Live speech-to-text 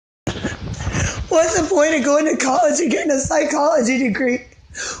What's the point of going to college and getting a psychology degree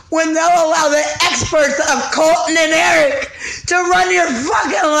when they'll allow the experts of Colton and Eric to run your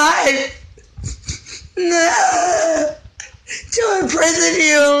fucking life? To imprison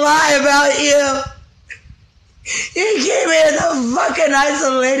you and lie about you. You keep me as a fucking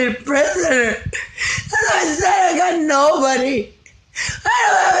isolated prisoner. And I said I got nobody. I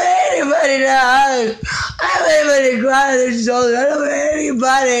don't have anybody to hug. I don't have anybody to cry on their shoulder. I don't have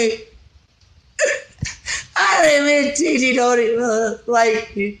anybody. I don't even teach you don't even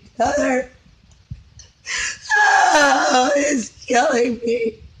like each other. Oh, it's killing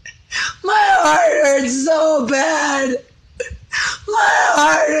me. My heart hurts so bad. My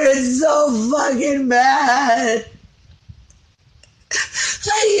heart hurts so fucking bad.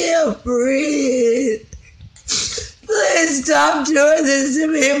 I can't breathe. Please stop doing this to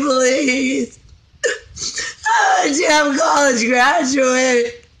me, please. I'm a damn college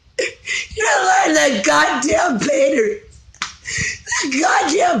graduate. You're like the goddamn painter. The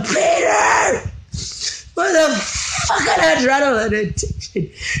goddamn painter! With a fucking adrenaline addiction.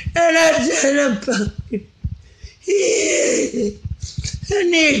 And a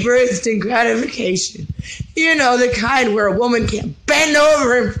need for instant gratification. You know, the kind where a woman can't bend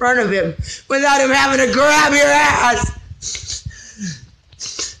over in front of him without him having to grab your ass.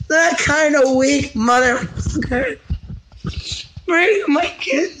 That kind of weak motherfucker. Bring my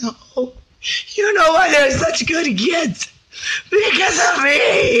kids home. You know why they're such good kids? Because of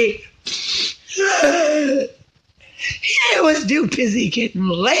me. He was too busy getting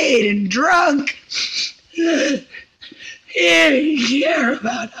laid and drunk. He didn't care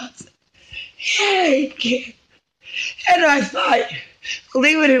about us. He didn't care. And I thought,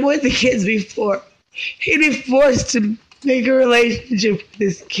 leaving him with the kids before, he'd be forced to make a relationship with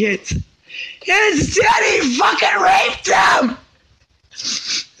his kids. Instead, he fucking raped them!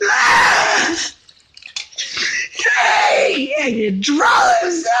 He can draw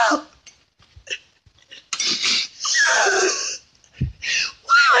himself!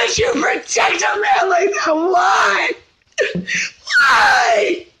 Why would you protect a man like that? Why?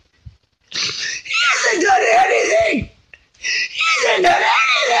 Why? He hasn't done anything! He hasn't done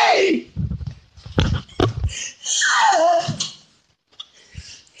anything!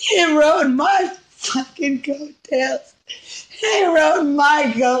 He rode my fucking coattails. He rode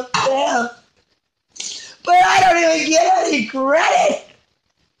my coattails. But I don't even get any credit.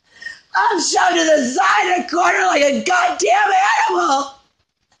 I'm shoved to the side of the corner like a goddamn animal.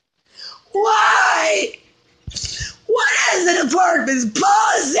 Why? What is the department's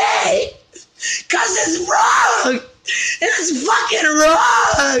policy? Cause it's wrong. It's fucking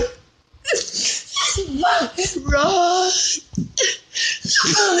wrong. It's fucking wrong.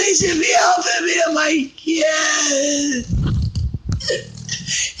 The police should be helping me to my kids.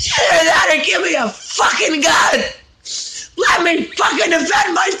 Either that or give me a fucking gun. Let me fucking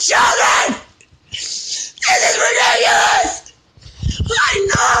defend my children. This is ridiculous. I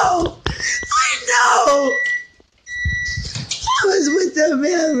know. I was with them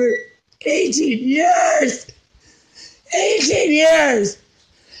for 18 years. 18 years.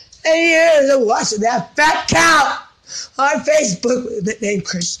 8 years of watching that fat cow on Facebook with the name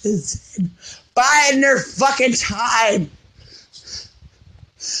Christiansen, buying their fucking time.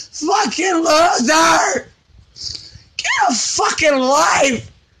 Fucking loser! Get a fucking life!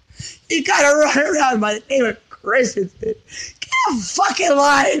 You gotta run around by the name of Christiansen. Get a fucking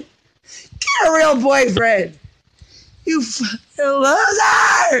life! Get a real boyfriend! You fucking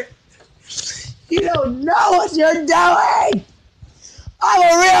loser! You don't know what you're doing! I'm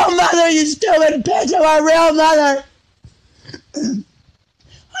a real mother, you stupid bitch! I'm a real mother! I'm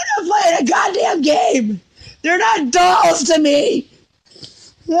not playing a goddamn game! They're not dolls to me!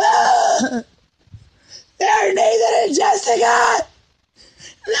 They're Nathan and Jessica!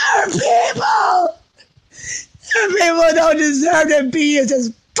 They're people! They're people who don't deserve to be used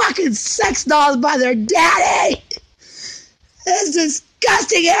as fucking sex dolls by their daddy! It's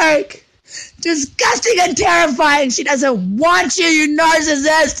disgusting, Eric! Disgusting and terrifying! She doesn't want you, you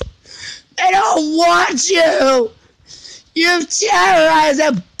narcissist! They don't want you! You've terrorized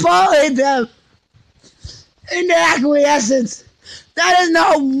and bullied them into acquiescence! That does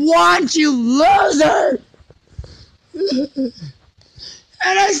not want you, loser! And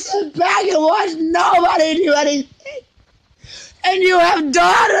I sit back and watch nobody do anything. And you have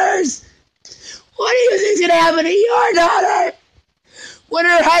daughters! What do you think's gonna happen to your daughter? When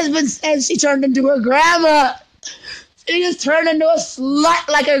her husband says she turned into her grandma, she just turned into a slut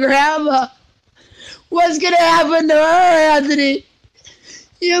like her grandma. What's gonna happen to her, Anthony?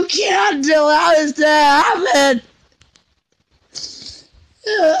 You can't allow this to happen.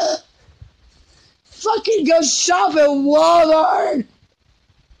 fucking go shop at Walmart.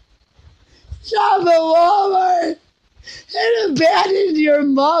 Shop at Walmart. And abandon your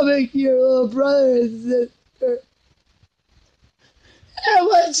mom and your little brother and sister. And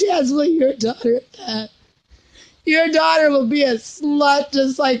what chance will your daughter have? Your daughter will be a slut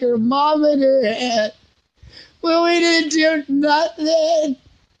just like her mom and her aunt. When we didn't do nothing.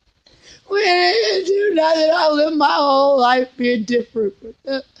 We didn't do nothing. I lived my whole life being different.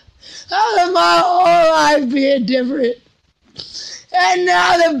 I lived my whole life being different. And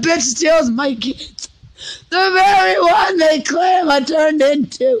now the bitch steals my kids. The very one they claim I turned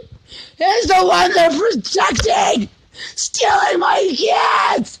into is the one they're protecting. Stealing my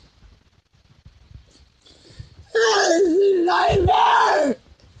kids. This is a nightmare.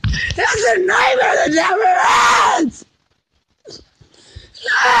 It's a nightmare that never ends.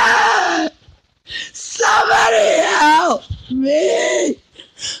 Somebody help me.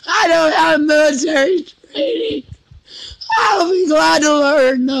 I don't have military training. I'll be glad to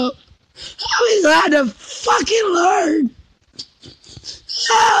learn though. I'll be glad to fucking learn.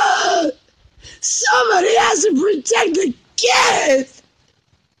 Somebody has to protect the kids.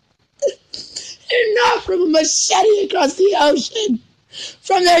 And not from a machete across the ocean.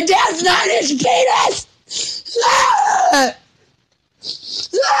 From their dad's 9-inch penis.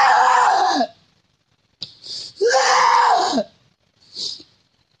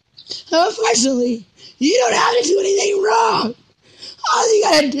 Unfortunately, you don't have to do anything wrong. All you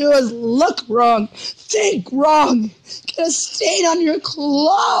gotta do is look wrong, think wrong, get a stain on your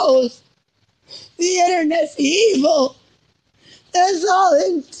clothes. The internet's evil. That's all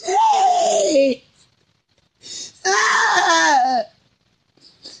it takes.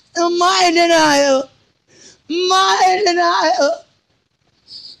 Mind denial. Mind denial.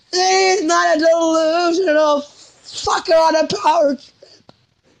 He's not a delusional fucker on a power trip.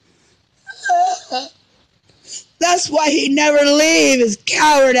 That's why he'd never leave, his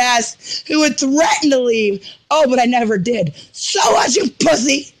coward ass, who would threaten to leave. Oh, but I never did. So what, you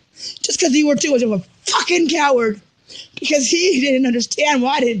pussy? Just because you were too much of a fucking coward. Because he didn't understand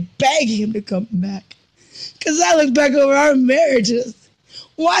why I didn't beg him to come back. Because I look back over our marriages.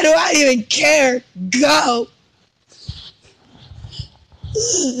 Why do I even care? Go.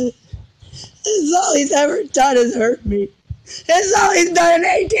 That's all he's ever done is hurt me. That's all he's done in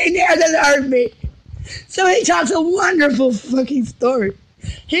 18 years is hurt me. So he talks a wonderful fucking story.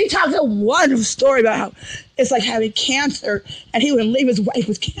 He talks a wonderful story about how it's like having cancer and he wouldn't leave his wife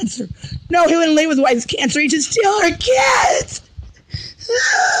with cancer. No, he wouldn't leave his wife with cancer. He'd just steal her kids.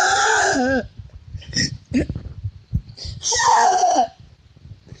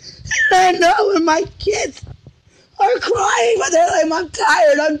 And I know when my kids are crying, but they're like, I'm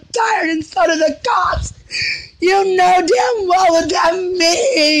tired, and so do the cops. You know damn well what that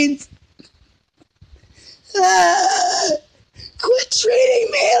means. Quit treating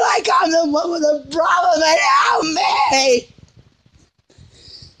me like I'm the one with a problem and help me.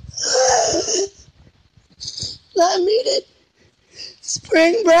 I mean it.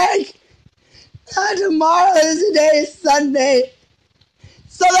 Spring break. Tomorrow is the day is Sunday.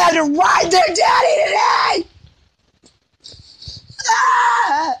 So they have to ride their daddy today.